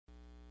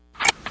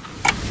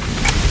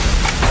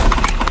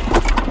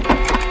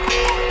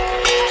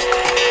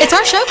It's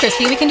our show,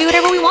 Christy. We can do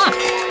whatever we want.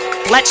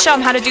 Let's show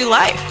them how to do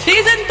life.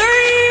 Season 3!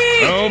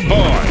 Oh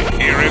boy,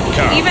 here it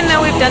comes. Even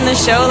though we've done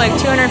this show like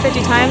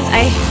 250 times,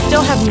 I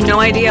still have no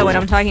idea what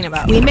I'm talking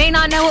about. We may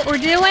not know what we're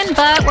doing,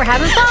 but we're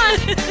having fun.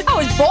 I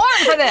was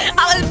born for this.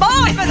 I was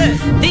born for this.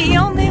 The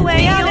only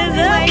way out is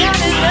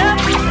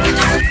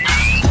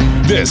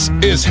up. This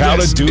is How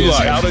to Do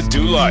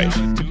Life.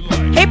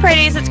 Hey,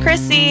 pretties, it's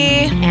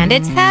Chrissy. And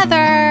it's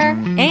Heather.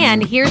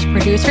 And here's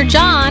producer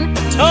John.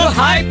 To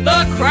hype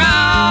the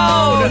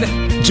crowd.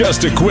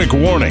 Just a quick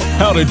warning.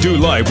 How to Do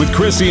Life with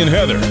Chrissy and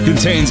Heather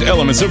contains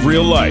elements of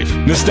real life,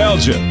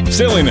 nostalgia,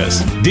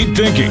 silliness, deep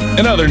thinking,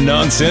 and other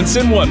nonsense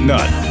and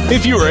whatnot.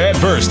 If you are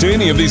adverse to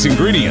any of these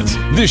ingredients,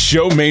 this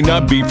show may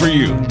not be for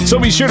you. So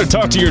be sure to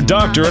talk to your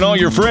doctor and all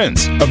your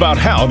friends about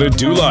how to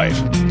do life.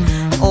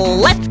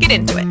 Let's get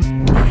into it.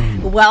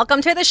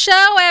 Welcome to the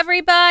show,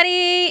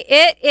 everybody.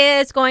 It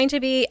is going to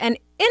be an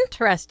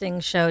interesting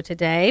show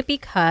today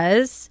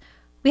because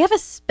we have a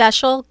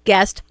special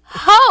guest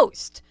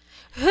host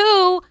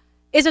who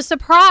is a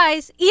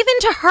surprise even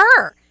to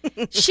her.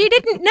 She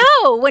didn't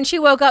know when she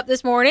woke up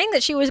this morning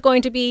that she was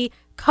going to be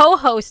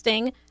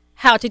co-hosting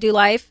How to Do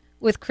Life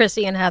with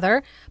Chrissy and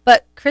Heather.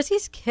 But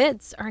Chrissy's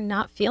kids are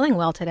not feeling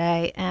well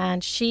today.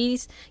 And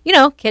she's,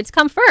 kids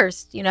come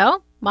first,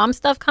 Mom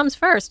stuff comes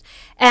first.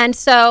 And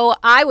so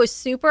I was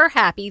super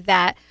happy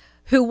that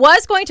who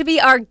was going to be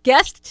our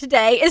guest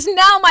today is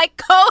now my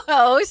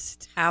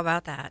co-host. How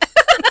about that?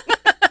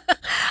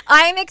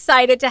 I'm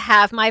excited to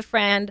have my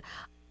friend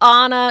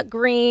Anna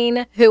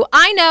Green, who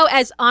I know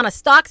as Anna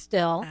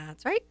Stockstill.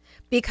 That's right.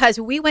 Because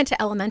we went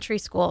to elementary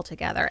school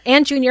together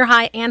and junior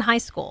high and high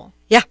school.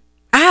 Yeah.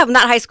 I have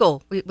not high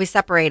school. We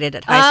separated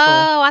at high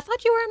school. Oh, I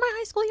thought you were in my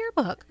high school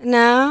yearbook.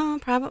 No,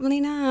 probably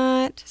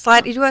not.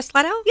 Slide? Did you want to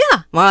slide out?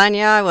 Yeah. Well,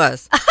 yeah, I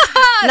was.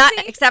 Not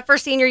except for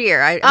senior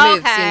year. I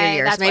moved senior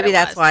year. So maybe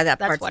that's why that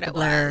part's a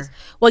blur.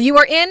 Well, you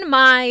were in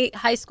my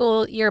high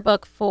school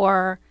yearbook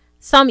for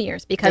some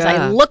years because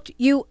I looked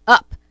you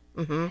up.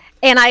 Mm-hmm.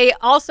 And I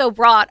also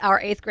brought our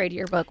 8th grade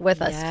yearbook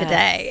with us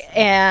today.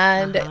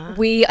 And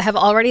we have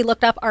already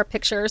looked up our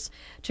pictures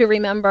to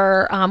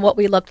remember what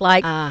we looked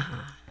like.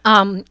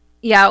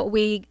 Yeah,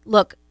 we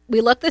look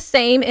the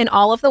same in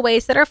all of the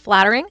ways that are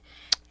flattering.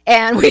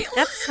 And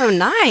that's so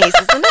nice,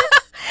 isn't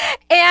it?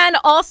 And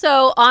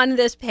also on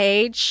this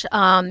page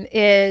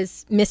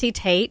is Missy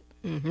Tate,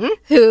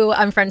 who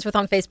I'm friends with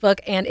on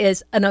Facebook and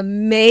is an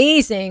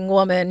amazing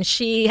woman.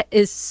 She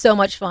is so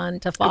much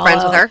fun to follow. You're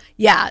friends with her?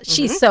 Yeah,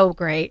 she's so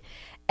great.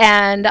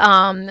 And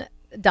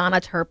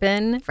Donna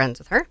Turpin. Friends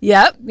with her?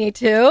 Yep, me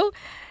too.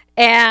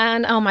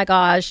 And oh my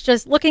gosh,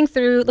 just looking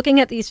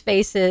at these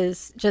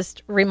faces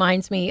just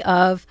reminds me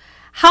of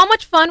how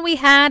much fun we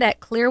had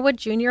at Clearwood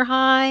Junior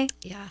High.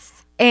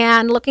 Yes.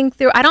 And looking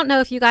through, I don't know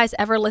if you guys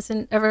ever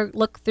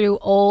look through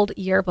old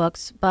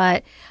yearbooks,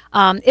 but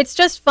it's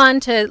just fun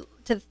to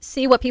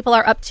see what people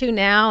are up to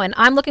now. And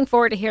I'm looking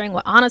forward to hearing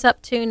what Anna's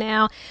up to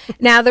now.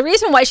 Now, the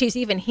reason why she's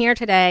even here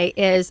today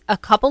is a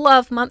couple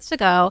of months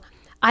ago,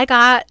 I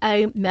got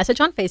a message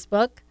on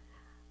Facebook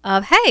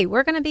of, hey,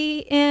 we're going to be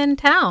in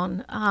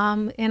town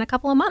in a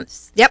couple of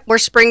months. Yep, we're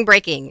spring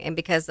breaking. And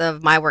because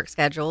of my work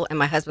schedule and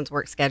my husband's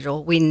work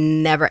schedule, we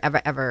never,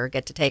 ever, ever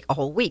get to take a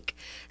whole week.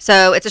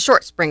 So it's a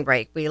short spring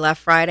break. We left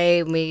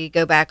Friday and we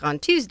go back on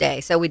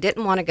Tuesday. So we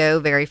didn't want to go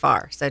very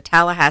far. So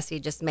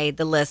Tallahassee just made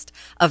the list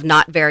of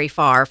not very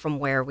far from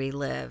where we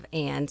live.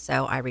 And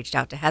so I reached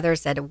out to Heather,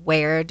 said,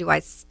 where do I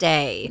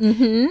stay?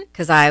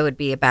 Because I would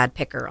be a bad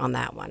picker on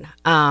that one.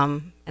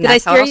 And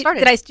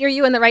did I steer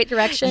you in the right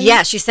direction?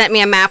 Yeah, she sent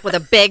me a map with a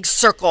big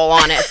circle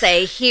on it.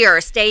 Say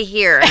here, stay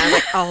here. And I was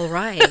like, all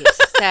right.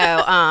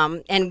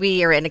 So, and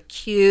we are in a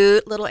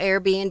cute little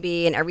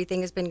Airbnb, and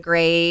everything has been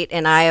great.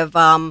 And I have,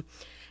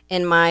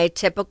 in my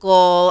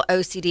typical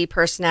OCD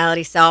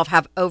personality self,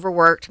 have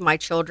overworked my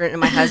children and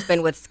my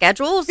husband with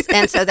schedules,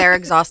 and so they're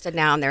exhausted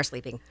now and they're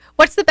sleeping.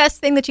 What's the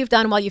best thing that you've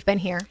done while you've been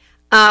here?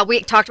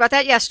 We talked about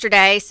that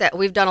yesterday, so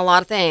we've done a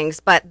lot of things,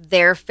 but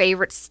their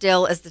favorite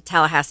still is the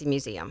Tallahassee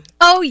Museum.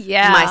 Oh,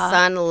 yeah. My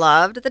son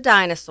loved the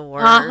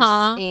dinosaurs,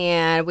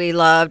 and we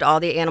loved all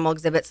the animal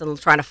exhibits and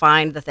trying to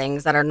find the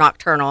things that are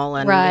nocturnal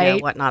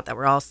and whatnot that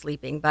were all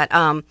sleeping. But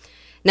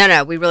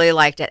no, we really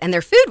liked it. And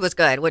their food was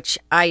good, which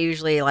I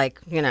usually like,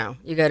 you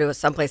go to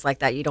someplace like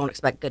that, you don't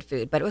expect good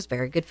food, but it was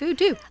very good food,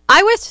 too.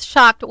 I was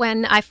shocked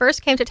when I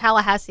first came to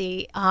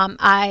Tallahassee.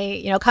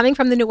 Coming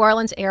from the New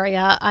Orleans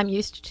area, I'm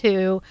used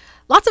to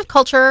lots of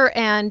culture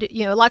and,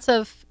 lots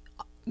of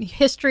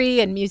history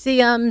and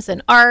museums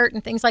and art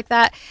and things like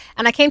that.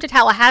 And I came to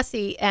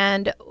Tallahassee,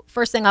 and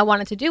first thing I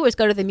wanted to do was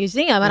go to the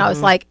museum. And I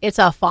was like, it's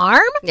a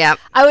farm? Yeah.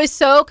 I was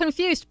so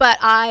confused, but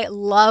I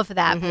love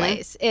that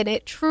place. And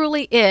it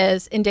truly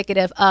is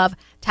indicative of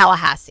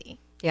Tallahassee.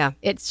 Yeah.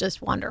 It's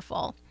just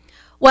wonderful.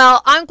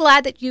 Well, I'm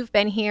glad that you've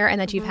been here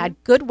and that you've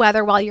had good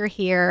weather while you're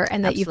here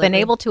and that you've been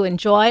able to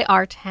enjoy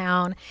our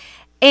town.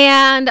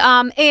 And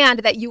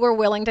that you were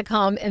willing to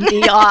come and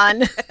be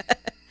on,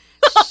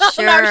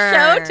 on our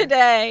show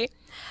today.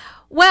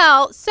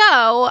 Well,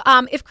 so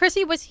if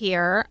Chrissy was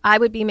here, I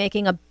would be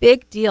making a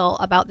big deal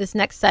about this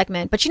next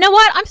segment. But you know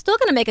what? I'm still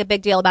going to make a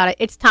big deal about it.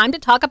 It's time to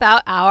talk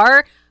about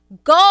our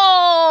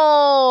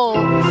goals.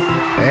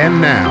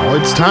 And now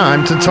it's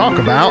time to talk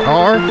about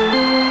our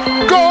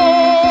goals.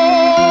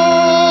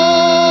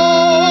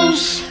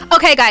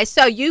 Okay, guys.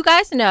 So you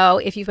guys know,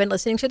 if you've been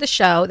listening to the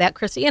show, that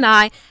Chrissy and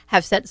I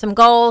have set some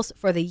goals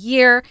for the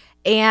year.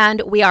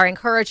 And we are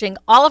encouraging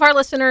all of our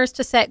listeners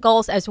to set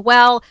goals as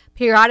well.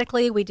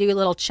 Periodically, we do a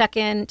little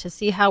check-in to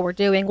see how we're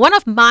doing. One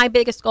of my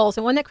biggest goals,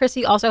 and one that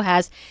Chrissy also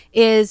has,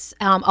 is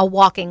a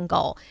walking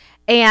goal.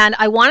 And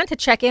I wanted to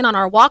check in on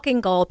our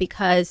walking goal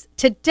because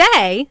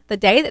today, the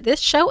day that this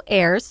show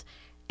airs,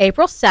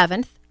 April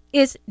 7th,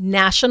 is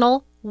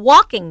National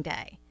Walking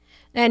Day.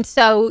 And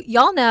so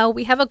y'all know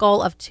we have a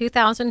goal of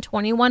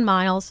 2,021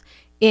 miles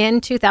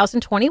in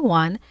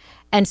 2021.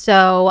 And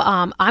so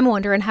I'm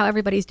wondering how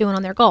everybody's doing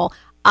on their goal.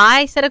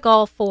 I set a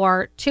goal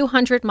for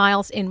 200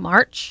 miles in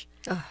March.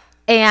 Ugh.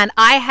 And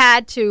I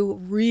had to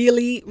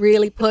really,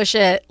 really push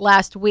it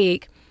last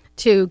week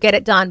to get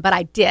it done. But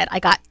I did. I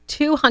got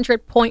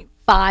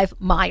 200.5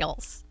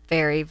 miles.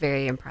 Very,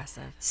 very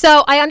impressive.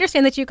 So I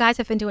understand that you guys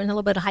have been doing a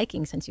little bit of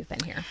hiking since you've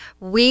been here.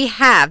 We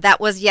have. That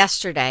was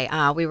yesterday.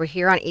 We were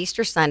here on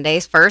Easter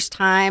Sundays. First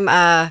time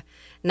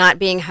not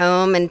being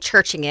home and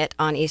churching it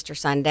on Easter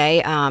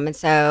Sunday. And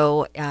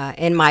so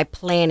in my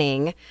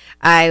planning,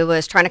 I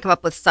was trying to come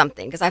up with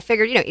something because I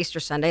figured,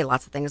 Easter Sunday,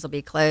 lots of things will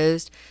be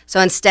closed.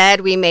 So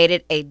instead, we made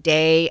it a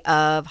day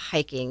of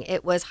hiking.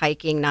 It was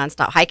hiking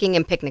nonstop, hiking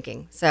and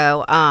picnicking.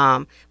 So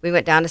we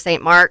went down to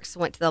St. Mark's,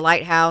 went to the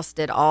lighthouse,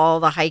 did all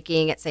the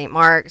hiking at St.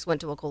 Mark's,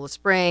 went to Wakulla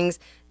Springs,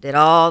 did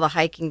all the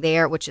hiking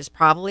there, which is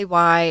probably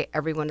why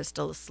everyone is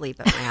still asleep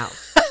at my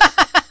house.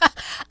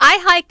 I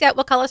hiked at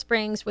Wakulla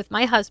Springs with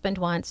my husband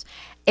once,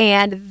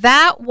 and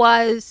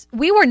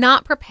we were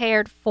not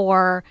prepared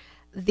for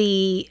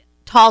the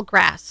tall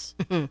grass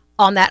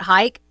on that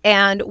hike,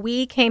 and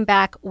we came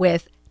back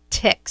with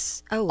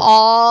ticks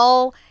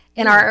all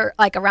in our,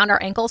 around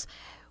our ankles.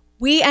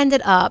 We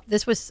ended up,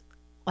 this was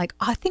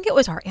I think it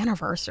was our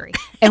anniversary,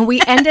 and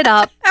we ended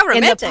up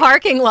in the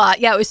parking lot.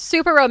 Yeah, it was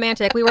super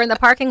romantic. We were in the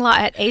parking lot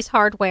at Ace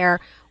Hardware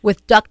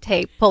with duct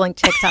tape pulling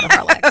ticks out of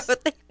our legs.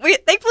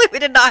 Thankfully, we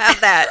did not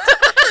have that.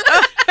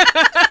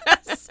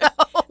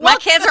 My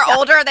kids are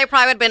older. They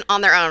probably would have been on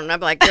their own. I'd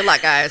be like, good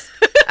luck, guys.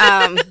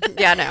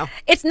 Yeah, no.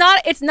 It's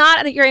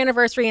not your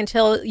anniversary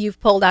until you've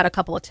pulled out a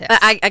couple of ticks.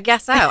 I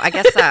guess so.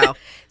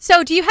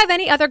 So do you have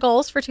any other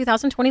goals for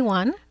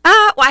 2021?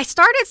 Well, I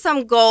started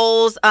some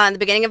goals in the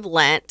beginning of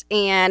Lent,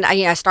 and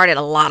I started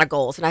a lot of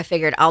goals, and I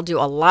figured I'll do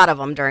a lot of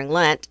them during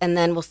Lent, and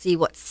then we'll see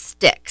what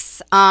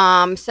sticks.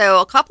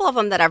 So a couple of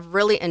them that I've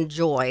really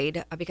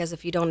enjoyed, because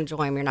if you don't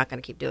enjoy them, you're not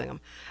going to keep doing them,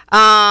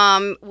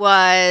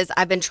 was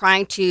I've been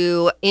trying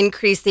to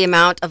increase the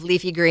amount of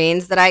leafy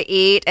greens that I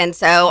eat, and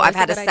so I've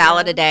had a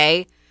salad a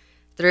day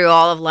through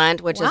all of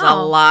Lent, which is a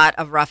lot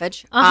of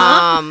roughage.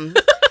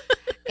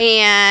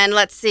 And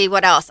let's see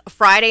what else.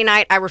 Friday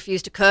night, I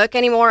refuse to cook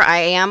anymore. I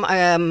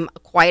am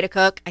quite a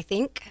cook, I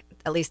think.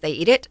 At least they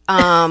eat it.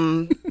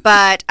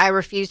 But I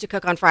refuse to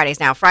cook on Fridays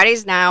now.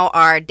 Fridays now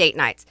are date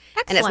nights.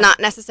 Excellent. And it's not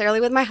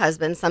necessarily with my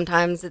husband.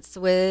 Sometimes it's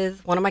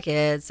with one of my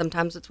kids.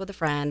 Sometimes it's with a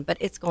friend. But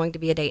it's going to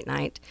be a date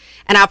night.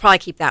 And I'll probably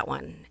keep that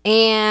one.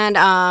 And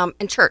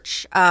in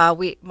church,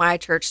 my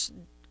church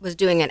was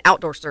doing an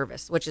outdoor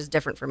service, which is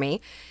different for me.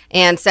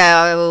 And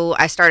so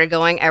I started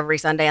going every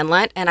Sunday in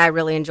Lent, and I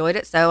really enjoyed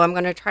it. So I'm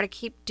going to try to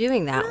keep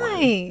doing that one.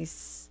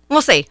 Nice.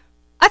 We'll see.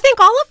 I think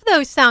all of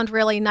those sound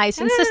really nice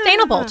and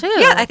sustainable, too.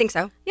 Yeah, I think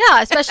so.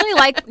 Yeah, especially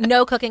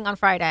no cooking on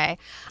Friday.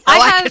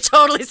 I could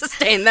totally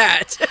sustain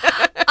that.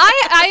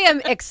 I am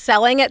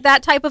excelling at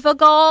that type of a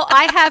goal.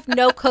 I have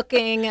no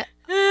cooking.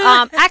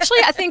 Actually,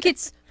 I think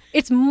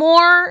it's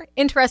more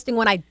interesting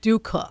when I do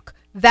cook.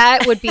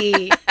 That would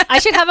be, I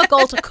should have a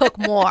goal to cook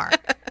more.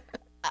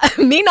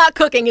 Me not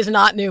cooking is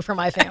not new for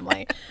my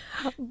family.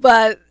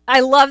 But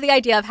I love the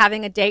idea of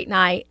having a date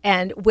night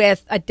and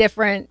with a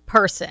different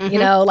person,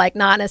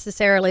 not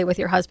necessarily with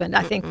your husband.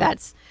 I think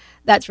that's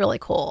really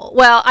cool.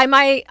 Well, I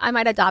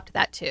might adopt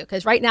that too,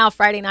 because right now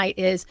Friday night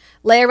is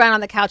lay around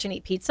on the couch and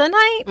eat pizza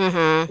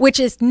night, which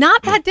is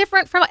not that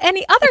different from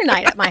any other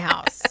night at my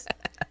house.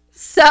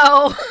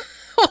 So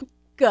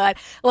good.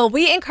 Well,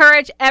 we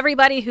encourage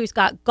everybody who's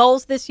got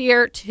goals this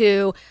year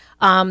to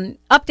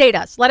update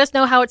us. Let us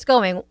know how it's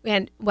going.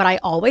 And what I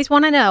always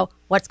want to know,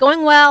 what's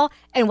going well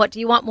and what do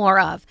you want more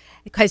of?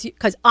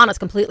 Because Anna's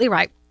completely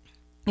right.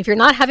 If you're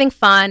not having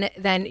fun,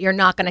 then you're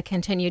not going to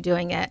continue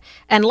doing it.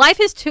 And life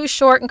is too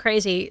short and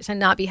crazy to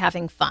not be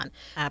having fun.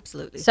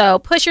 Absolutely. So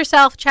push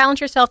yourself, challenge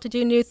yourself to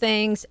do new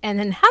things, and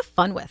then have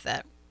fun with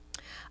it.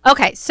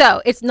 Okay,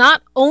 so it's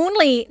not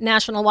only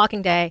National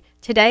Walking Day.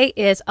 Today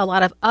is a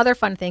lot of other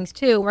fun things,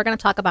 too. We're going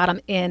to talk about them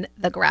in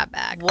the grab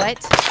bag.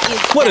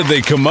 What did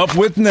they come up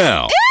with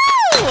now?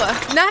 Ew!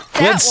 Not that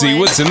Let's see one.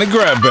 what's in the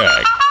grab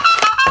bag.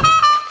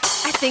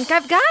 I think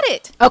I've got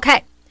it.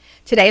 Okay,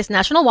 today is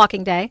National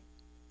Walking Day,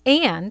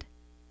 and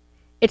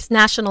it's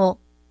National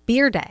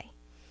Beer Day.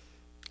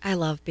 I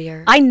love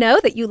beer. I know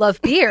that you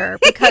love beer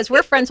because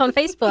we're friends on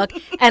Facebook,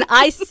 and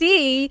I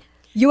see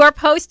your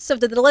posts of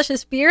the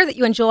delicious beer that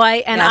you enjoy,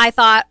 and Yes. I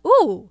thought,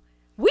 ooh,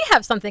 we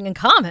have something in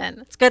common.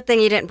 It's a good thing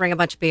you didn't bring a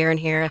bunch of beer in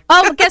here.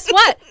 Oh, well, guess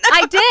what?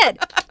 I did.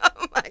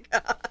 Oh my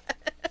God.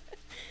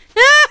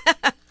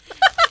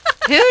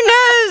 Who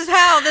knows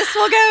how this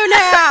will go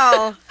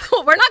now?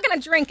 We're not going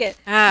to drink it.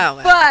 Oh,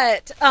 well.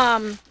 But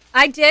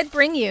I did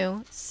bring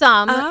you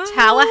some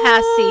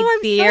Tallahassee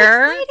I'm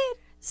beer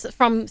so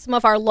from some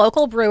of our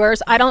local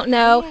brewers. I don't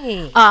know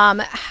Nice.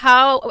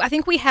 how. I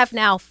think we have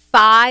now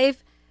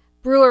 5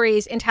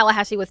 breweries in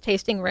Tallahassee with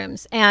tasting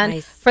rooms. And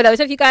Nice. for those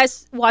of you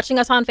guys watching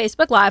us on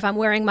Facebook Live, I'm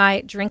wearing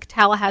my Drink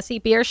Tallahassee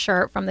beer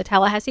shirt from the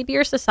Tallahassee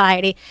Beer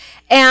Society.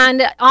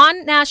 And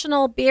on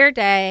National Beer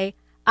Day,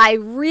 I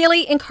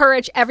really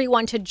encourage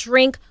everyone to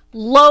drink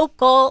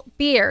local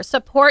beer.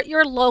 Support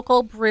your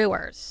local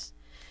brewers.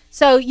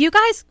 So you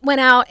guys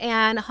went out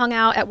and hung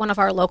out at one of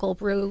our local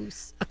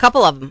brews. A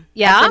couple of them.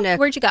 Yeah?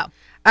 Where'd you go?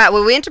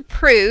 We went to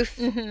Proof.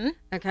 Mm-hmm.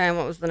 Okay, and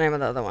what was the name of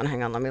the other one?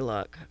 Hang on, let me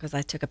look because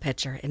I took a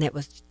picture and it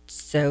was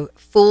so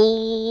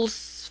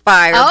Fool's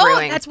Fire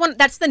Brewing.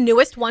 That's the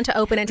newest one to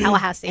open in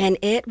Tallahassee. And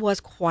it was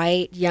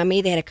quite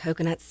yummy. They had a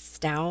coconut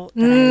stout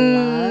that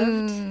I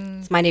loved.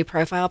 It's my new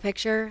profile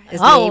picture.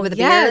 Is me with a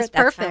beer. yes,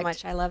 That's perfect. how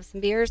much I love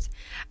some beers.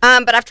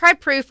 But I've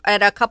tried Proof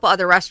at a couple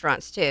other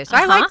restaurants too, so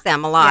I like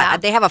them a lot. Yeah.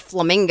 They have a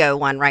flamingo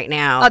one right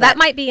now. Oh, that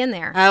might be in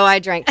there. Oh, I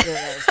drank 2 of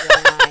those the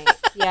other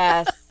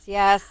night.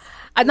 Yes.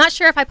 I'm not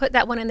sure if I put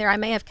that one in there. I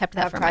may have kept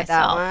that I've for tried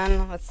myself. that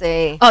one. Let's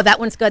see. Oh, that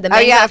one's good. The Oh,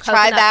 yeah, mango I've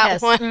tried that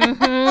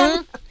coconut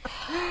one.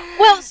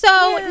 Well,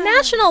 so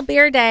National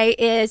Beer Day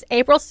is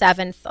April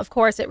 7th. Of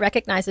course, it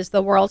recognizes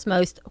the world's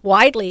most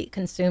widely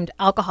consumed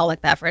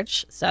alcoholic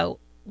beverage. So,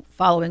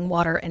 following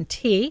water and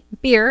tea,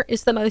 beer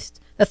is the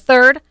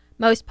 3rd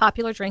most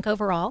popular drink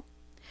overall.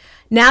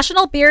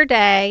 National Beer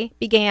Day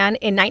began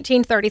in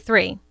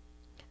 1933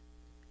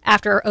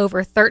 after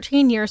over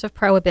 13 years of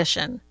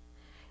prohibition.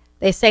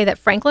 They say that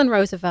Franklin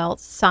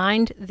Roosevelt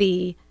signed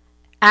the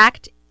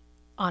act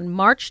on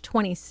March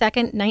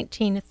 22nd,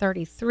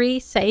 1933,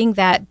 saying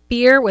that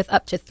beer with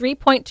up to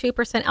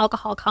 3.2%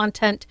 alcohol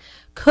content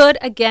could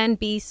again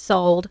be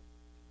sold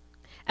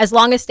as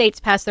long as states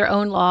pass their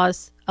own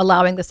laws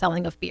allowing the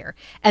selling of beer.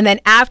 And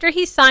then after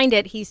he signed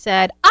it, he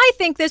said, I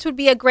think this would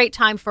be a great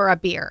time for a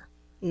beer.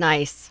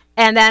 Nice.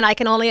 And then I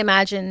can only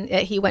imagine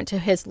he went to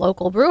his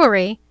local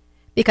brewery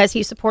because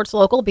he supports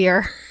local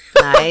beer.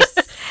 Nice.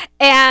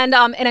 and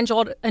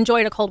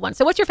enjoyed a cold one.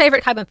 So what's your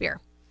favorite type of beer?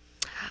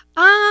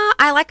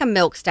 I like a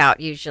milk stout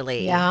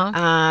usually.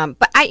 Yeah.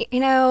 But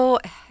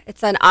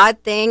it's an odd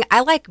thing. I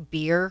like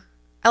beer.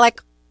 I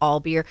like all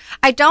beer.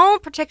 I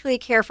don't particularly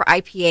care for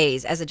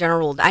IPAs as a general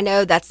rule. I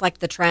know that's like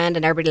the trend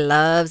and everybody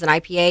loves an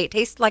IPA. It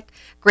tastes like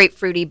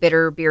grapefruity,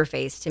 bitter beer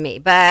face to me.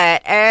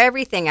 But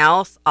everything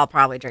else, I'll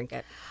probably drink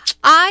it.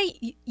 I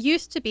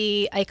used to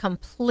be a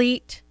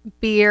complete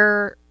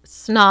beer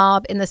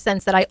snob in the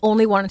sense that I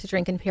only wanted to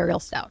drink imperial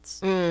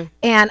stouts. And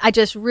I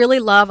just really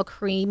love a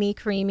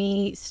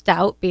creamy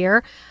stout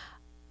beer.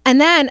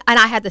 And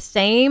I had the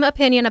same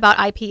opinion about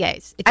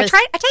IPAs. I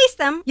taste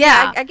them.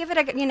 Yeah. I give it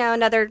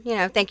another,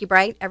 thank you,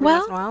 Bright, every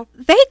once in a while.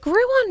 They grew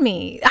on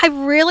me. I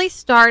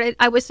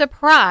was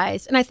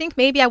surprised. And I think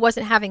maybe I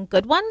wasn't having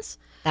good ones.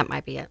 That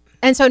might be it.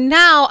 And so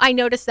now I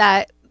notice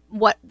that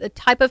what the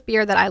type of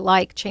beer that I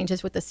like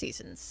changes with the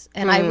seasons.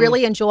 And I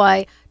really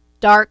enjoy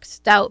dark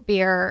stout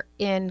beer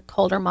in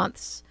colder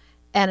months,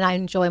 and I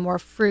enjoy more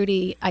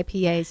fruity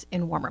IPAs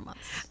in warmer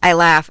months. I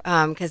laugh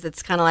because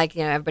it's kind of like,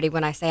 everybody,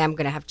 when I say I'm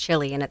going to have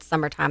chili and it's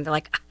summertime, they're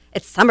like, "Ah,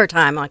 it's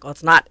summertime." I'm like, well,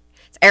 it's not.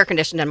 It's air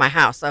conditioned in my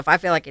house. So if I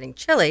feel like eating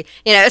chili,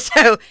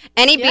 so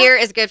any beer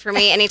is good for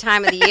me any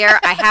time of the year.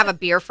 I have a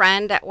beer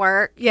friend at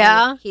work.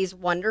 Yeah. And he's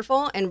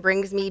wonderful and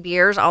brings me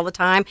beers all the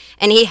time.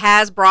 And he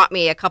has brought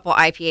me a couple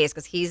IPAs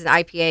because he's an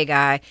IPA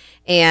guy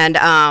and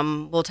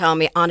will tell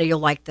me, Anna, you'll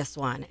like this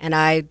one. And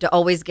I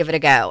always give it a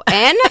go.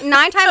 And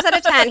 9 times out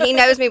of 10, he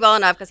knows me well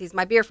enough because he's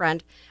my beer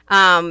friend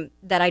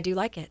that I do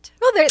like it.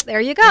 Well,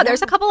 there you go.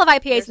 There's a couple of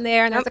IPAs in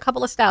there, and there's a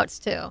couple of stouts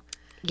too.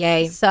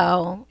 Yay.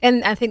 So,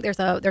 and I think there's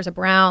a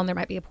brown, there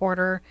might be a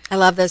porter. I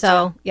love those.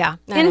 So, yeah.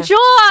 I know.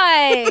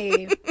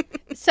 Enjoy.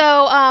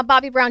 So,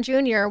 Bobby Brown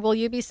Jr., will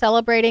you be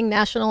celebrating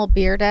National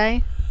Beer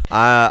Day?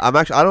 I'm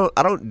actually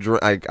I don't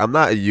drink. I'm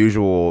not a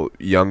usual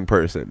young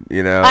person,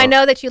 I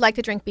know that you like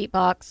to drink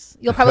beatbox.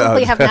 You'll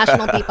probably have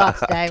National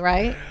Beatbox Day,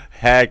 right?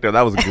 Heck no,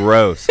 that was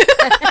gross.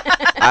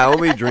 I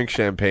only drink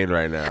champagne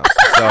right now,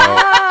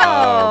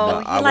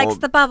 so He likes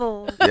the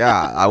bubble.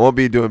 Yeah, I won't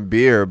be doing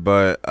beer,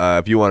 but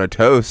if you want to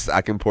toast,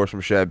 I can pour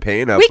some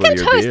champagne up. We with can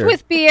your toast beer.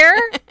 with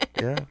beer.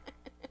 Yeah.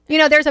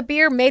 There's a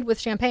beer made with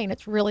champagne.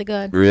 It's really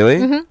good.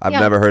 Really? I've yeah.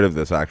 never heard of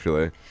this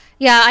actually.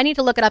 Yeah, I need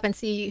to look it up and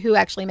see who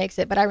actually makes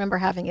it, but I remember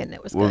having it and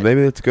it was Well, good.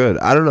 maybe it's good.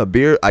 I don't know.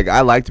 Beer,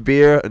 I liked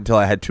beer until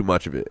I had too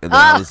much of it, and then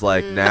I was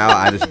like, now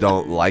I just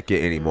don't like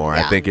it anymore.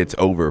 Yeah. I think it's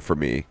over for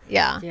me.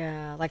 Yeah.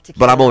 Yeah, I like to.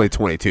 But I'm only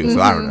 22, so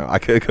I don't know. I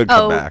could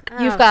come back.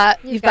 You've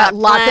got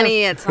lots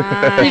plenty of of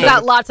time. you've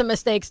got lots of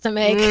mistakes to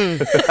make.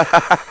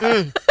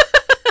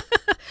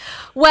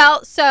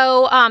 Well,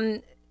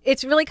 so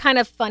it's really kind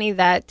of funny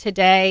that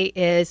today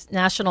is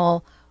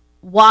National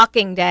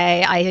Walking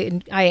Day.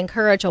 I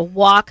encourage a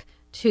walk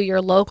to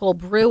your local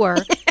brewer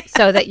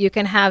so that you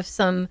can have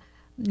some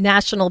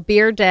National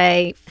Beer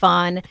Day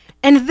fun.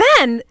 And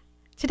then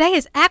today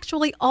is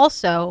actually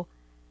also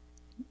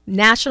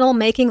National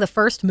Making the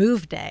First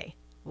Move Day.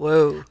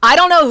 Whoa. I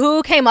don't know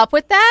who came up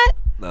with that.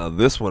 Now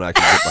this one I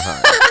can get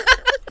behind.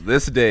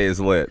 This day is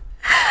lit.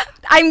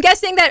 I'm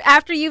guessing that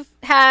after you've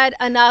had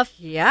enough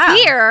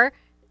beer,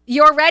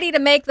 you're ready to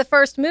make the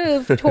first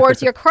move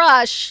towards your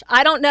crush.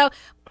 I don't know.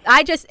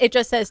 It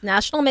just says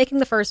National Making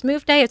the First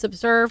Move Day. It's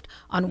observed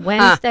on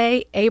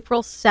Wednesday,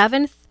 April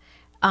 7th.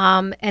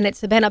 And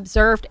it's been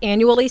observed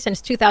annually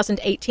since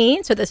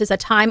 2018. So this is a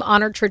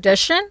time-honored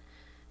tradition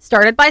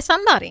started by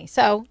somebody.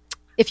 So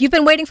if you've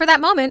been waiting for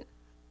that moment,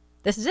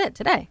 this is it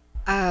today.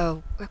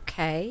 Oh,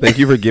 okay. Thank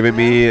you for giving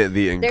me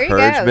the you go.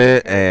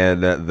 encouragement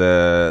and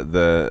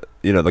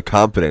the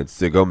confidence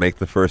to go make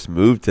the first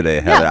move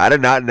today, Heather. I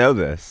did not know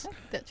this.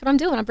 That's what I'm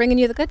doing. I'm bringing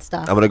you the good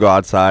stuff. I'm gonna go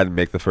outside and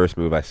make the first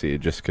move I see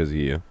just because of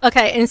you.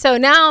 Okay, and so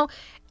now,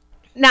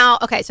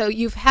 okay, so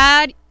you've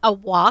had a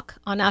walk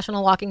on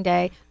National Walking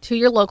Day to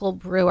your local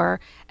brewer,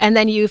 and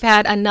then you've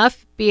had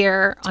enough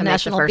beer on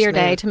National Beer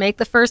Day to make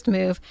the first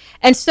move,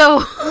 and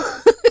so.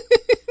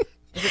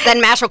 Is it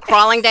then National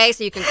Crawling Day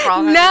so you can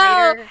crawl?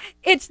 No,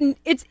 it's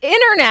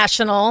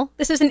international.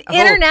 This is an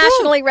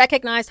internationally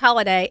recognized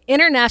holiday,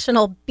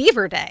 International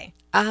Beaver Day.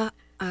 Huh.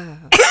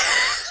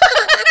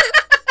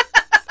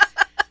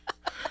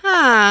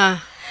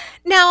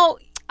 Now,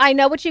 I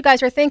know what you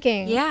guys are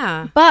thinking.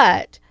 Yeah.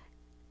 But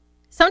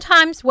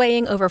sometimes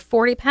weighing over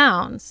 40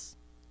 pounds,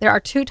 there are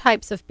two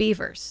types of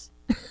beavers.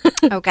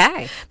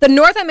 Okay. The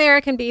North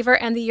American beaver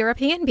and the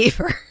European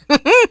beaver.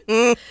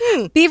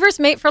 Beavers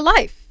mate for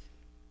life.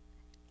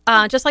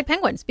 Just like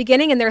penguins,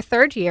 beginning in their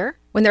third year.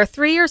 When they're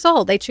 3 years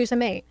old, they choose a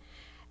mate.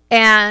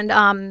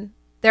 And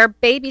their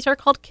babies are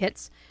called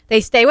kits.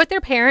 They stay with their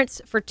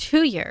parents for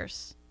 2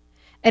 years.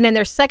 And in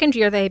their second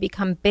year, they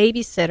become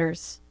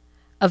babysitters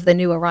of the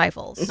new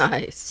arrivals.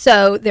 Nice.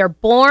 So they're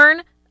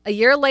born. A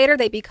year later,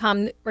 they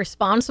become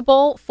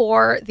responsible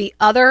for the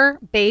other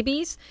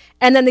babies.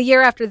 And then the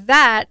year after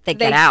that, they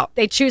get out.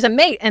 They choose a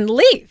mate and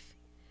leave,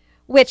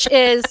 which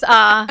is,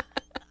 I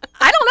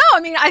don't know. I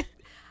mean,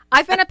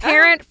 I've been a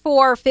parent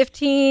for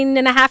 15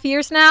 and a half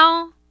years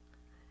now.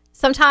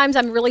 Sometimes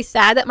I'm really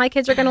sad that my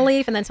kids are going to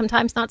leave, and then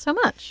sometimes not so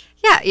much.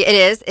 Yeah, it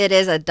is. It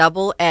is a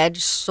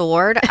double-edged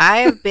sword. I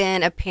have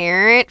been a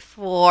parent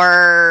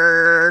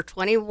for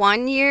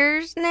 21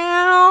 years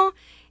now,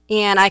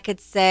 and I could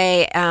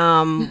say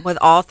with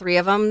all three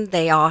of them,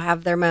 they all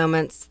have their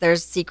moments.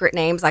 There's secret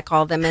names. I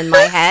call them in my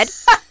head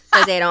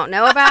that they don't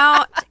know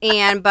about.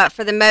 But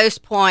for the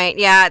most point,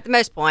 at the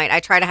most point,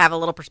 I try to have a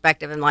little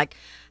perspective and like,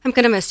 I'm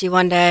going to miss you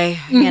one day,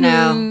 you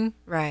know.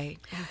 Right.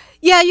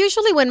 Yeah,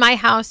 usually when my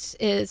house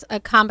is a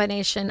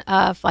combination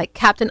of like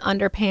Captain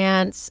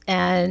Underpants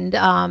and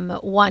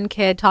one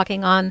kid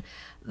talking on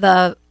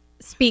the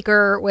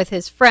speaker with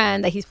his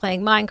friend that he's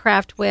playing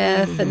Minecraft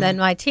with, and then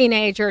my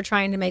teenager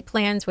trying to make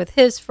plans with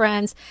his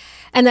friends.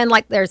 And then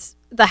like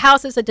the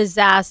house is a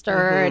disaster.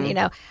 And, you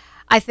know,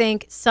 I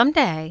think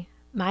someday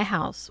my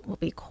house will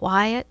be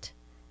quiet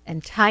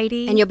and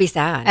tidy. And you'll be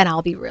sad. And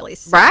I'll be really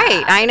sad.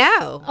 Right, I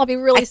know. I'll be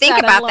really sad. I think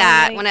and about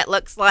that lonely. when it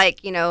looks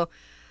like, you know,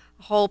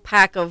 a whole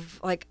pack of,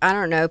 like, I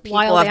don't know, people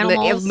Wild have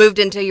animals. moved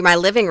into my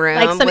living room.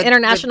 Like some with,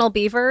 international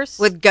beavers.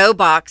 With go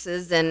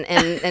boxes and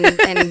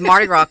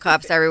Mardi Gras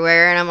cups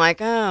everywhere. And I'm like,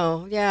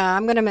 oh, yeah,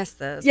 I'm going to miss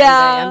this.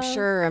 Yeah.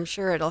 Someday. I'm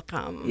sure it'll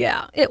come.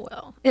 Yeah, it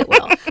will. It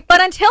will.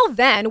 But until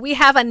then, we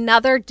have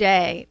another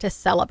day to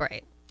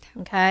celebrate.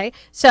 Okay?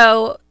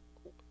 So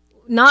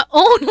not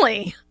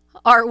only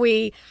are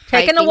we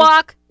taking a Hiking.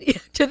 walk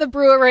to the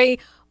brewery,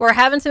 we're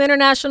having some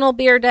International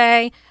Beer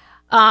Day.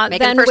 Then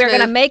the we're first going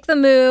to move. make the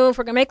move.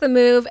 We're going to make the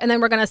move, and then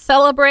we're going to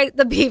celebrate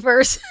the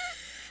beavers.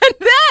 And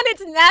then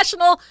it's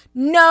National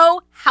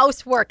No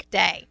Housework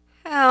Day.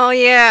 Hell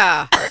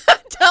yeah.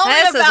 Tell me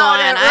This is about one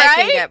it, I right?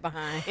 can get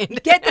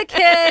behind. Get the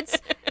kids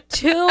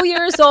 2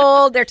 years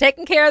old. They're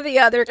taking care of the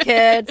other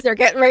kids. They're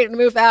getting ready to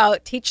move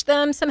out. Teach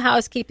them some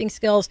housekeeping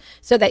skills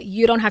so that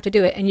you don't have to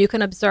do it and you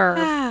can observe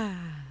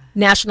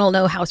National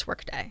No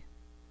Housework Day.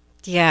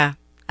 Yeah.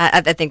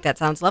 I think that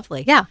sounds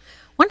lovely. Yeah.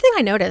 One thing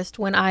I noticed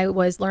when I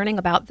was learning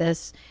about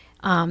this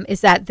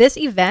is that this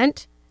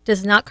event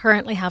does not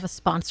currently have a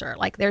sponsor.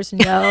 Like there's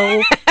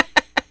no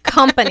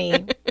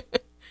company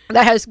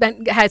that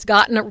has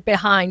gotten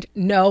behind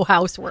No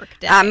Housework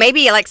Day.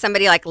 Maybe like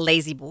somebody like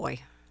Lazy Boy.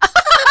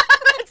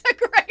 That's a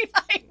great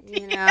idea.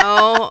 You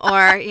know,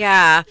 or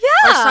yeah.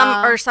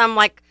 Or some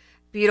like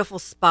beautiful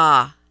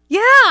spa.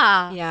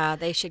 Yeah. Yeah,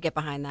 they should get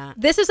behind that.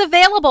 This is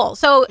available.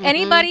 So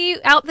anybody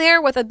out there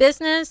with a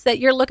business that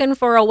you're looking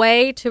for a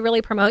way to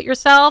really promote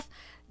yourself,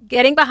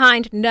 getting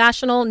behind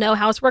National No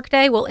Housework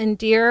Day will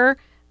endear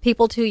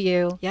people to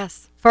you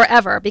Yes.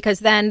 forever, because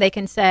then they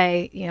can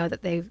say, you know,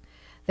 that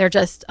they're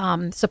just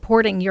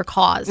supporting your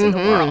cause in the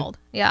world.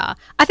 Yeah.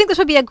 I think this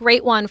would be a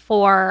great one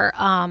for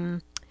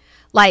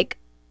like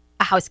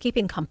a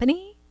housekeeping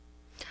company.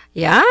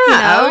 Yeah. know?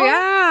 Oh,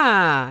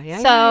 yeah. Yeah.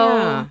 So,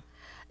 yeah.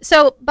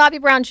 so Bobby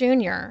Brown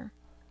Jr.,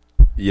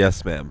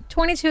 Yes, ma'am.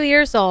 22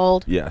 years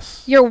old.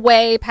 Yes. You're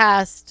way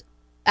past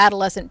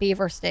adolescent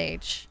beaver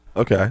stage.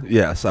 Okay.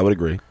 Yes, I would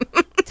agree.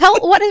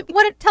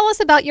 Tell us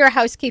about your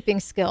housekeeping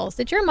skills.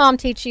 Did your mom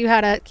teach you how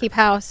to keep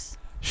house?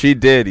 She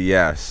did,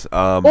 yes.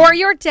 Or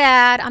your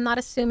dad? I'm not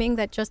assuming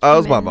that just. Oh, it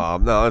was my human-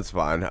 mom. No, it's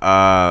fine.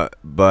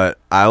 But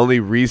I only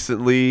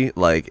recently,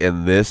 like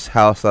in this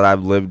house that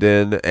I've lived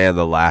in and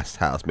the last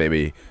house,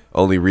 maybe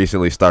only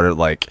recently started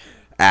like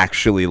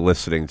actually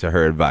listening to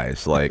her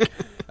advice. Like,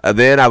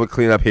 then I would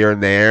clean up here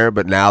and there,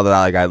 but now that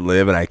I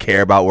live and I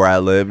care about where I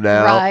live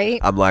now, Right.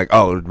 I'm like,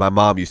 oh, my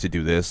mom used to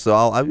do this,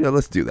 so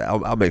let's do that.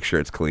 I'll make sure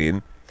it's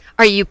clean.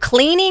 Are you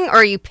cleaning or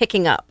are you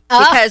picking up?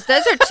 Because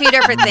those are two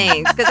different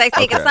things. Because I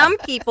think Okay. some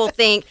people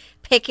think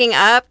picking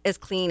up is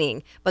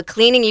cleaning, but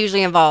cleaning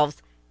usually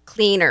involves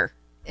cleaner.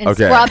 and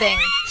Okay. scrubbing.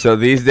 So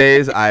these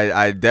days,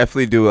 I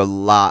definitely do a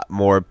lot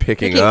more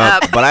picking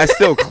up, but I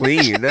still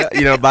clean.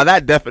 By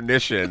that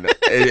definition,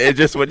 it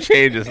just what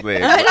changes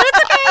things.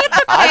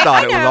 I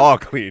thought it was all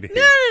cleaning.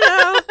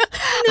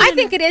 I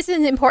think it is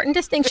an important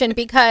distinction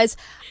because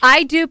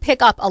I do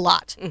pick up a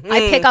lot.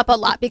 I pick up a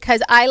lot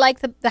because I like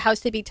the house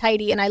to be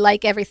tidy and I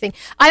like everything.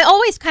 I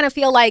always kind of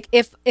feel like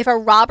if a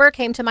robber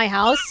came to my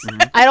house,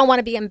 I don't want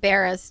to be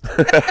embarrassed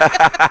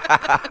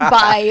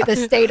by the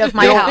state of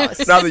my house.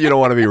 It's not that you don't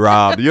want to be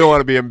robbed. You don't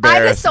want to be I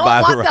embarrassed just don't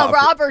by want the the robber.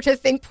 robber to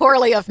think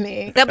poorly of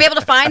me. They'll be able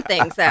to find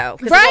things, though.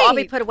 Because it'll all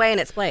be Right. put away in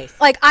its place.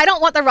 Like, I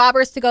don't want the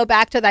robbers to go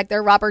back to like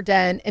their robber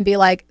den and be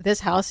like, this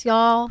house,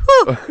 y'all,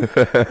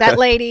 that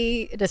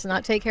lady does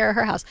not take care of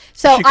her house.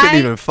 So She couldn't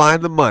even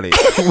find the money.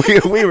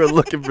 we were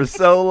looking for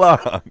so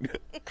long.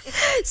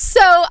 So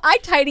I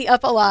tidy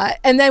up a lot.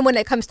 And then when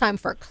it comes time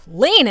for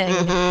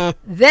cleaning,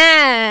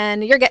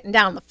 then you're getting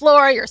down on the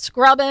floor, you're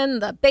scrubbing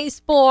the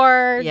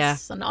baseboards Yeah.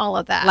 and all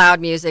of that. Loud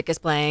music is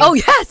playing. Oh,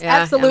 yes, Yeah,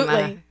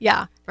 absolutely.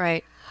 Yeah.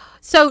 Right.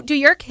 So do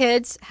your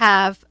kids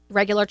have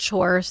regular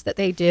chores that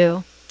they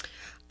do?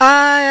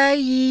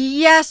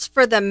 Yes,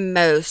 for the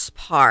most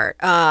part.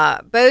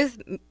 Both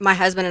my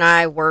husband and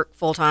I work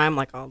full time,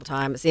 like all the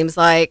time, it seems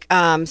like.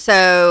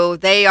 So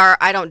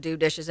I don't do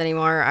dishes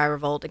anymore. I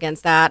revolt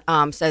against that.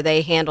 So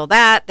they handle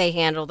that. They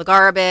handle the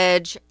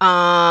garbage.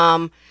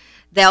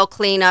 They'll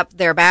clean up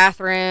their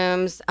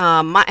bathrooms.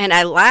 And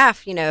I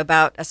laugh,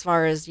 about as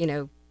far as,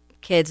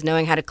 kids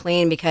knowing how to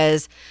clean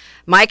because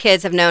my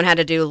kids have known how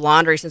to do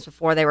laundry since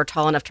before they were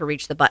tall enough to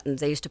reach the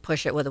buttons. They used to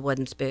push it with a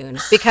wooden spoon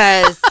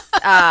because,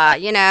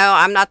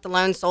 I'm not the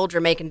lone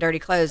soldier making dirty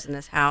clothes in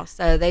this house.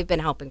 So they've been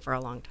helping for a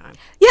long time.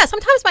 Yeah,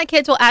 sometimes my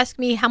kids will ask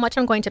me how much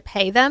I'm going to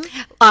pay them.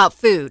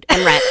 Food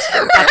and rent.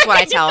 That's what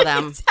I tell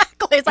them.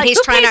 Exactly. It's like,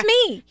 who pays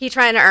me? He's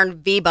trying to earn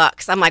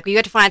V-Bucks. I'm like, well, you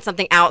have to find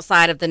something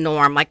outside of the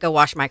norm, like go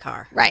wash my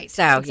car. Right.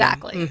 So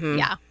exactly. Yeah. Mhm.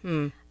 Yeah.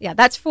 Yeah.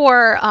 That's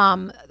for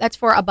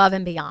above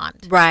and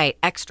beyond. Right.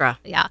 Extra.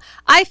 Yeah.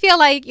 I feel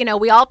like,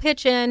 we all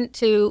pitch in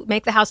to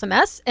make the house a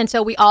mess. And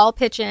so we all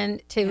pitch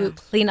in to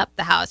clean up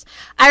the house.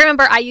 I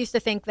remember I used to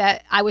think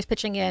that I was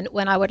pitching in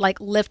when I would like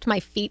lift my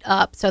feet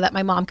up so that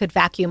my mom could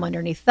vacuum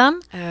underneath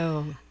them.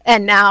 Oh.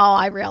 And now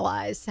I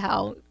realize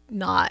how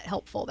not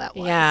helpful that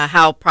was. Yeah.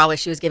 How probably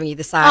she was giving you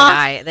the side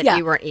eye that yeah.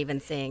 you weren't even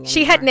seeing.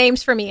 She had anymore.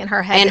 names for me in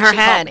her head. In that her she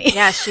called head. me.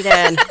 Yes, she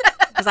did.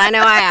 Because I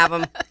know I have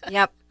them.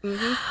 Yep.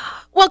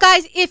 Well,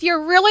 guys, if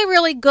you're really,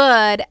 really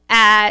good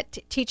at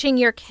teaching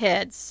your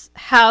kids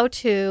how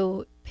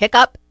to pick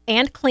up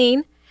and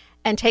clean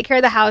and take care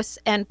of the house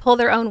and pull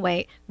their own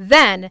weight,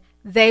 then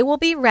they will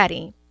be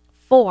ready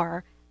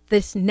for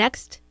this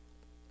next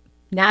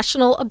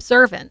national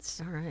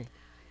observance, All right.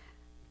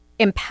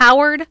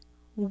 Empowered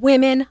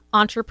Women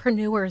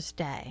Entrepreneurs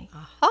Day.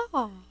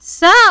 Oh.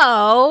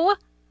 So,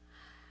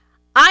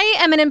 I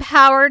am an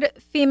empowered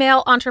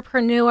female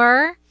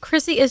entrepreneur.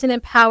 Chrissy is an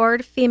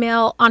empowered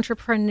female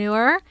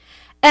entrepreneur.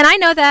 And I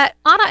know that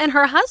Anna and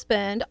her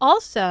husband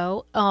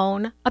also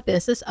own a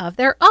business of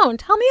their own.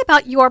 Tell me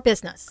about your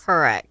business.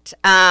 Correct.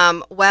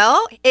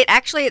 Well,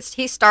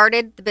 he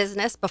started the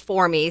business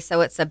before me,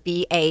 so it's a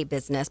BA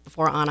business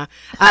before Anna.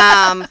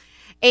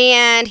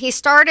 And he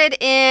started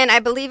in, I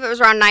believe it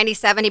was around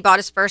 97. He bought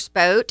his first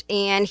boat,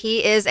 and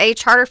he is a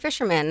charter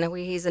fisherman.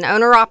 He's an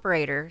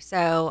owner-operator.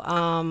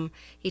 So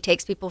he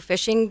takes people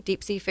fishing,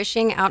 deep-sea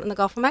fishing out in the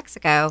Gulf of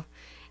Mexico.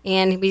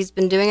 And he's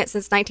been doing it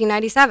since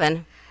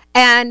 1997.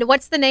 And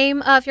what's the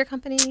name of your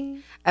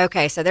company?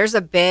 Okay, so there's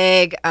a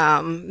big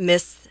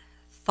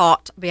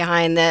misthought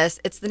behind this.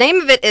 The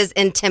name of it is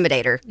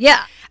Intimidator.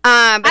 Yeah. But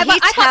I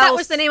thought that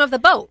was the name of the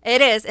boat.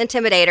 It is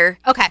Intimidator.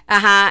 Okay.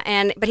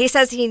 But he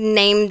says he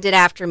named it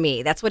after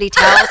me. That's what he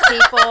tells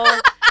people.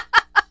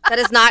 That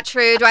is not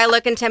true. Do I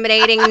look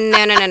intimidating?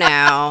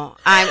 No.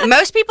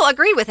 Most people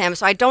agree with him,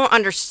 so I don't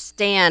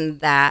understand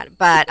that.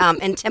 But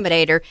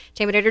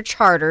Intimidator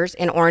Charters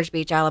in Orange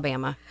Beach,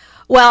 Alabama.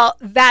 Well,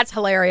 that's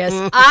hilarious.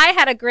 I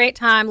had a great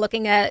time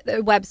looking at the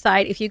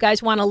website. If you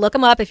guys want to look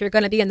them up, if you're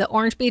going to be in the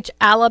Orange Beach,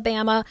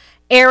 Alabama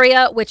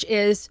area, which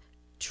is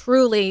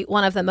truly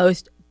one of the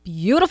most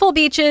beautiful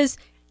beaches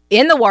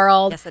in the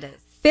world. Yes, it is.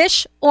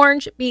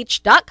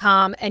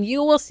 fishorangebeach.com, and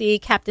you will see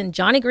Captain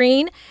Johnny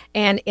Green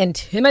and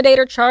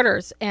Intimidator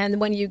Charters.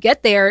 And when you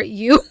get there,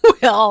 you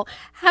will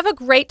have a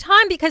great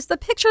time because the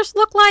pictures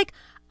look like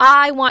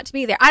I want to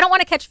be there. I don't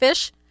want to catch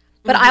fish,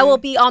 but I will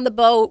be on the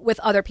boat with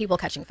other people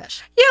catching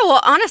fish. Yeah,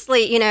 well,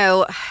 honestly,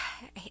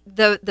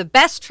 the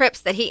best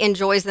trips that he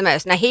enjoys the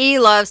most. Now, he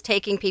loves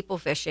taking people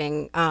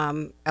fishing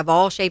of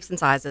all shapes and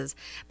sizes,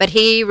 but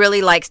he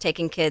really likes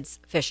taking kids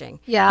fishing.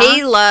 Yeah.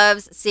 He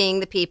loves seeing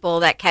the people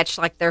that catch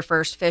like their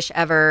first fish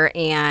ever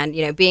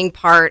and, being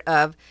part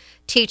of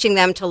teaching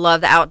them to love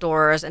the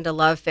outdoors and to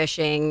love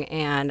fishing.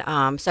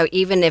 And so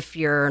even if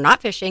you're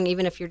not fishing,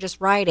 even if you're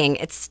just riding,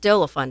 it's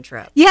still a fun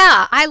trip.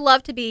 Yeah, I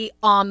love to be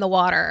on the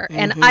water,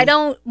 and I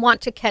don't want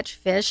to catch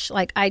fish.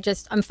 Like,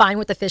 I'm fine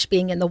with the fish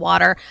being in the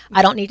water.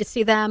 I don't need to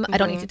see them. I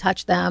don't need to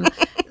touch them.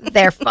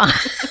 They're fine.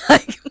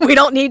 Like, we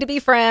don't need to be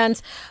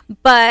friends,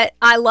 but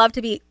I love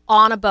to be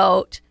on a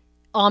boat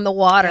on the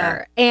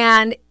water.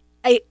 And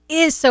it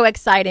is so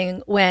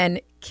exciting when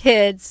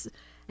kids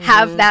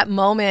have that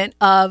moment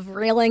of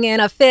reeling in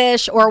a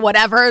fish or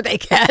whatever they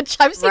catch.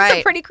 I've seen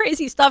some pretty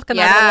crazy stuff come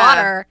out of the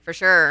water. For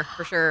sure.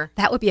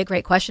 That would be a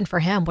great question for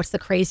him. What's the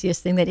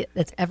craziest thing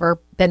that's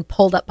ever been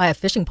pulled up by a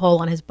fishing pole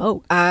on his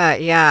boat?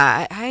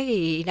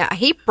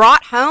 He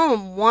brought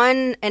home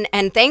one,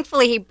 and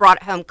thankfully he brought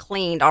it home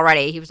cleaned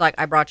already. He was like,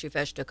 I brought you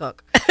fish to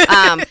cook.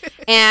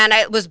 And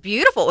it was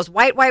beautiful. It was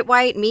white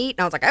meat.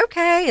 And I was like,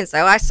 okay. And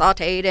so I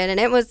sauteed it, and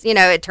it was,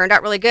 it turned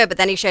out really good. But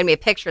then he showed me a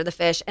picture of the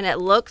fish, and it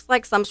looks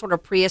like some sort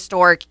of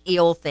prehistoric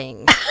eel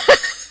thing.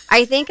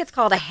 I think it's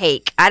called a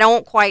hake. I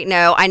don't quite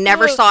know. I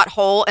never saw it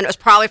whole, and it was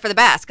probably for the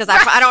best because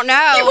I don't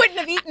know. You wouldn't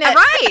have eaten it.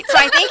 Right. So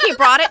I think he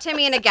brought it to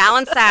me in a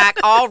gallon sack,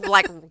 all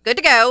like good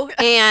to go,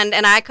 and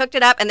I cooked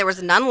it up, and there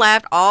was none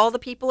left. All the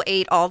people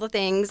ate all the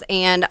things,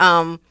 and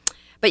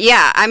but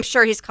yeah, I'm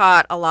sure he's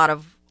caught a lot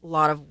of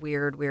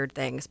weird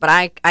things, but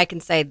I can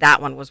say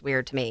that one was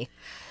weird to me.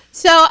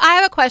 So I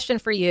have a question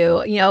for you.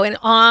 And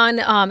on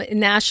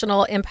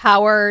National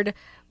Empowered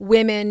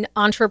Women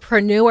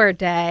Entrepreneur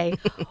Day,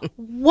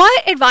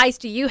 what advice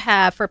do you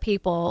have for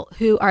people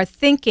who are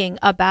thinking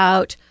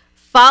about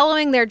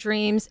following their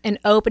dreams and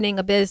opening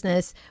a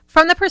business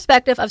from the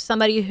perspective of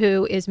somebody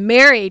who is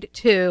married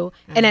to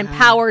an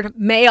empowered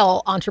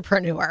male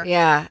entrepreneur?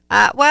 Yeah.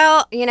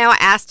 Well, I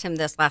asked him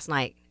this last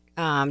night.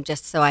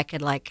 Just so I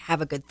could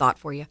have a good thought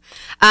for you.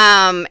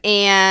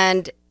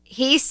 And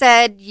he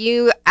said,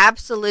 your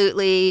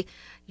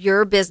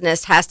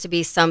business has to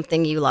be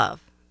something you love.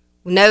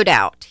 No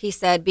doubt. He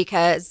said,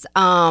 because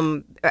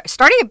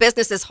starting a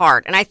business is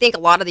hard. And I think a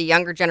lot of the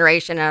younger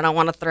generation, and I don't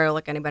want to throw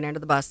anybody under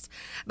the bus,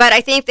 but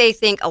I think they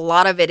think a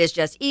lot of it is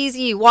just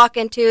easy. You walk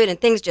into it and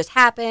things just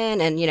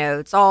happen and,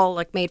 it's all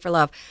made for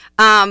love.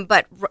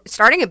 But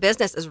starting a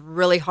business is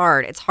really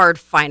hard. It's hard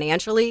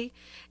financially.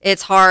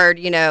 It's hard,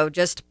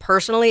 just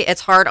personally.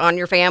 It's hard on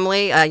your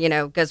family,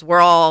 because we're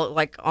all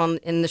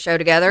in the show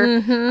together.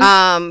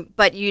 Mm-hmm.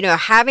 But,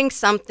 having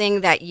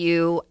something that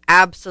you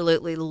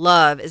absolutely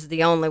love is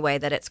the only way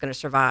that it's going to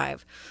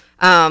survive.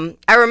 I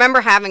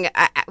remember having,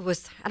 it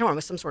was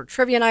some sort of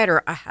trivia night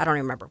or I don't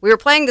even remember. We were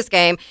playing this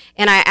game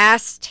and I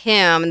asked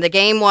him, and the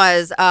game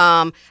was,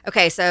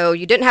 okay, so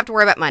you didn't have to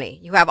worry about money.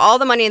 You have all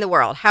the money in the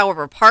world.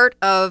 However, part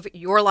of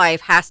your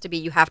life has to be,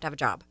 you have to have a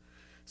job.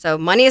 So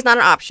money is not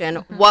an option.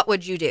 Mm-hmm. What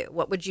would you do?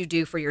 What would you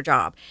do for your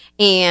job?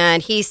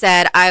 And he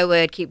said, I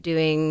would keep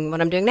doing what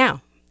I'm doing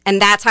now.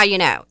 And that's how you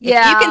know. If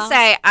you can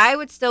say, I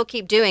would still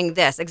keep doing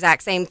this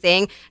exact same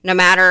thing, no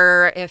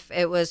matter if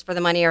it was for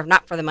the money or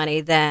not for the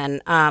money,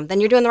 then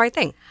you're doing the right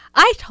thing.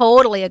 I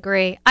totally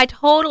agree. I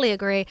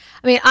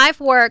mean, I've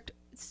worked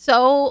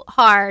so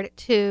hard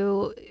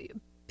to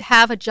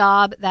have a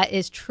job that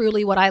is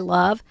truly what I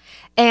love.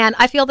 And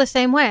I feel the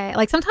same way.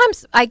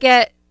 Sometimes I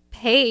get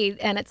paid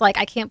and it's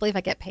I can't believe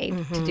I get paid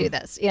to do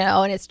this,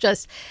 and it's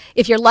just,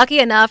 if you're lucky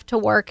enough to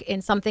work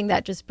in something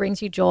that just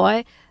brings you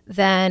joy,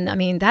 then I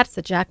mean, that's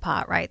the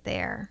jackpot right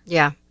there.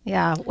 Yeah.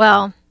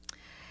 Well,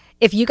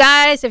 if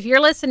you're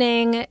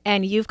listening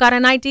and you've got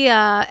an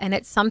idea and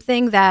it's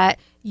something that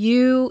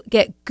you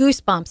get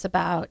goosebumps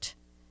about,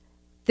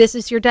 this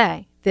is your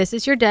day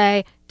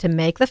to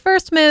make the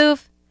first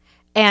move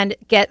and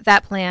get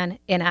that plan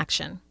in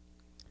action.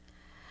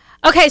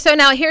 Okay, so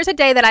now here's a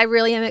day that I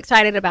really am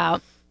excited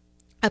about.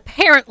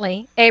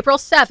 Apparently, April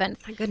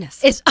 7th. My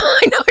goodness.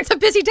 I know, it's a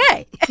busy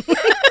day. So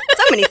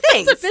many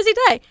things. It's a busy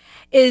day.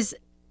 Is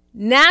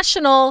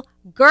National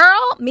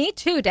Girl Me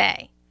Too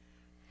Day.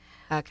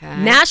 Okay.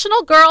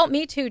 National Girl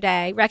Me Too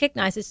Day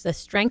recognizes the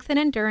strength and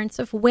endurance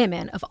of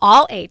women of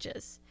all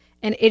ages,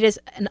 and it is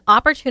an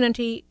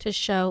opportunity to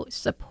show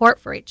support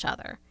for each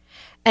other.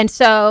 And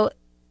so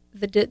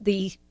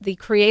the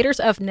creators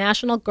of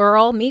National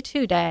Girl Me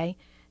Too Day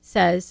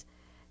says,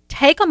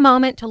 take a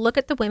moment to look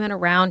at the women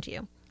around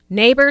you.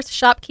 Neighbors,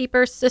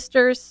 shopkeepers,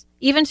 sisters,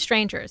 even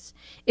strangers.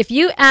 If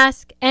you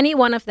ask any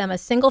one of them a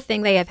single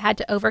thing they have had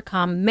to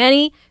overcome,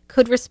 many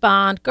could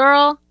respond,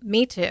 girl,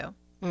 me too.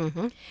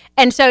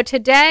 And so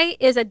today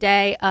is a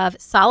day of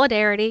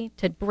solidarity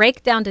to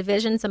break down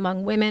divisions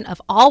among women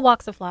of all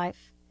walks of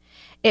life.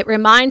 It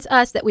reminds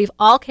us that we've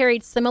all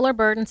carried similar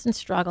burdens and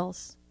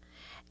struggles,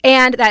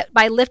 and that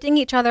by lifting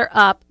each other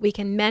up, we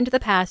can mend the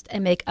past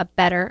and make a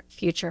better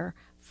future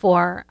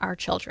for our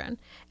children.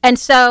 And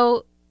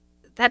so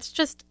that's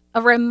just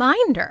a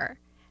reminder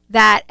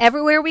that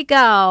everywhere we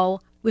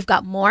go, we've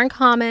got more in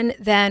common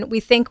than we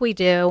think we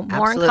do,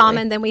 more Absolutely. in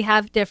common than we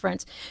have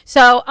difference.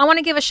 So I want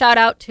to give a shout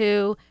out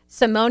to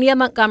Simonia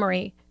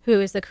Montgomery,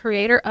 who is the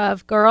creator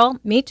of Girl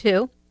Me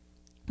Too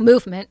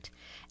movement,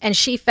 and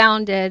she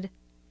founded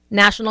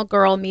National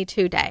Girl Me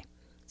Too Day.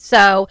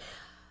 So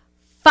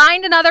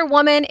find another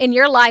woman in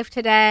your life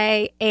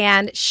today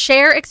and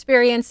share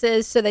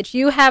experiences so that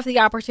you have the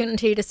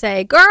opportunity to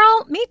say,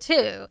 girl, me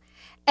too.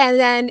 And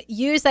then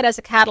use that as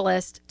a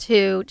catalyst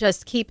to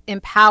just keep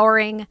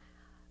empowering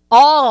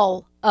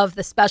all of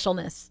the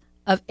specialness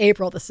of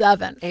April the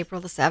 7th.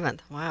 April the 7th.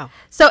 Wow.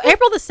 So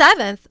April the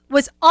 7th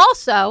was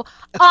also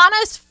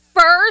Anna's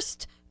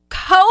first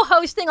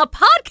co-hosting a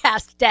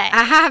podcast day.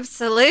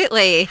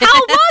 Absolutely. How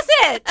was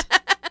it?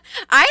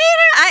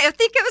 I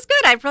think it was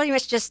good. I pretty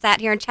much just sat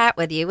here and chat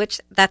with you,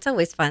 which that's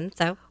always fun.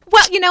 So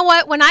Well, you know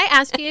what? When I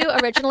asked you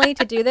originally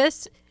to do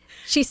this,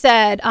 she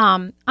said,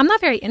 I'm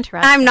not very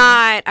interested. I'm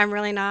not. I'm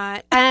really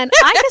not. And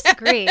I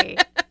disagree.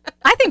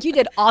 I think you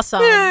did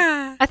awesome.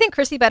 I think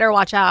Chrissy better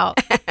watch out.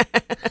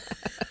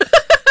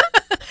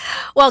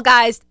 Well,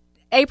 guys,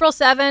 April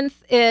 7th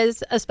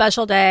is a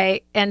special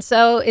day, and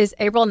so is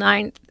April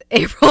 9th,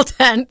 April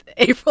 10th,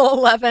 April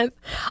 11th.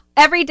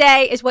 Every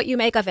day is what you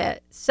make of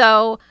it.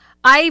 So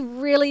I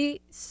really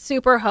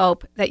super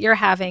hope that you're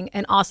having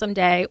an awesome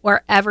day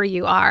wherever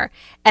you are,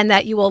 and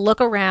that you will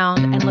look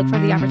around and look for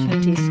the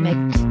opportunities to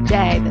make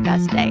today the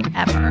best day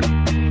ever.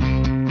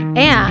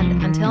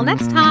 And until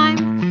next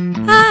time,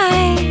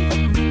 Bye.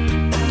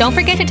 don't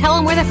forget to tell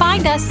them where to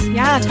find us.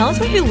 Yeah, tell us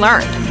what you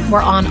learned.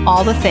 We're on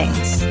all the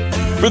things.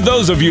 For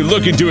those of you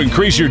looking to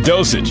increase your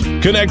dosage,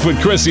 connect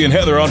with Chrissy and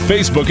Heather on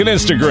Facebook and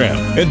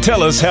Instagram and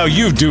tell us how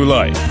you do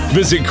life.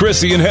 Visit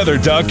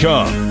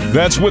ChrissyandHeather.com.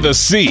 That's with a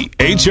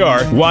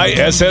CHRYSSY.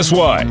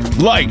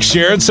 Like,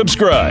 share, and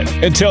subscribe,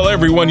 and tell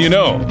everyone you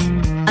know.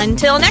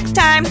 Until next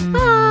time.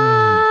 Bye.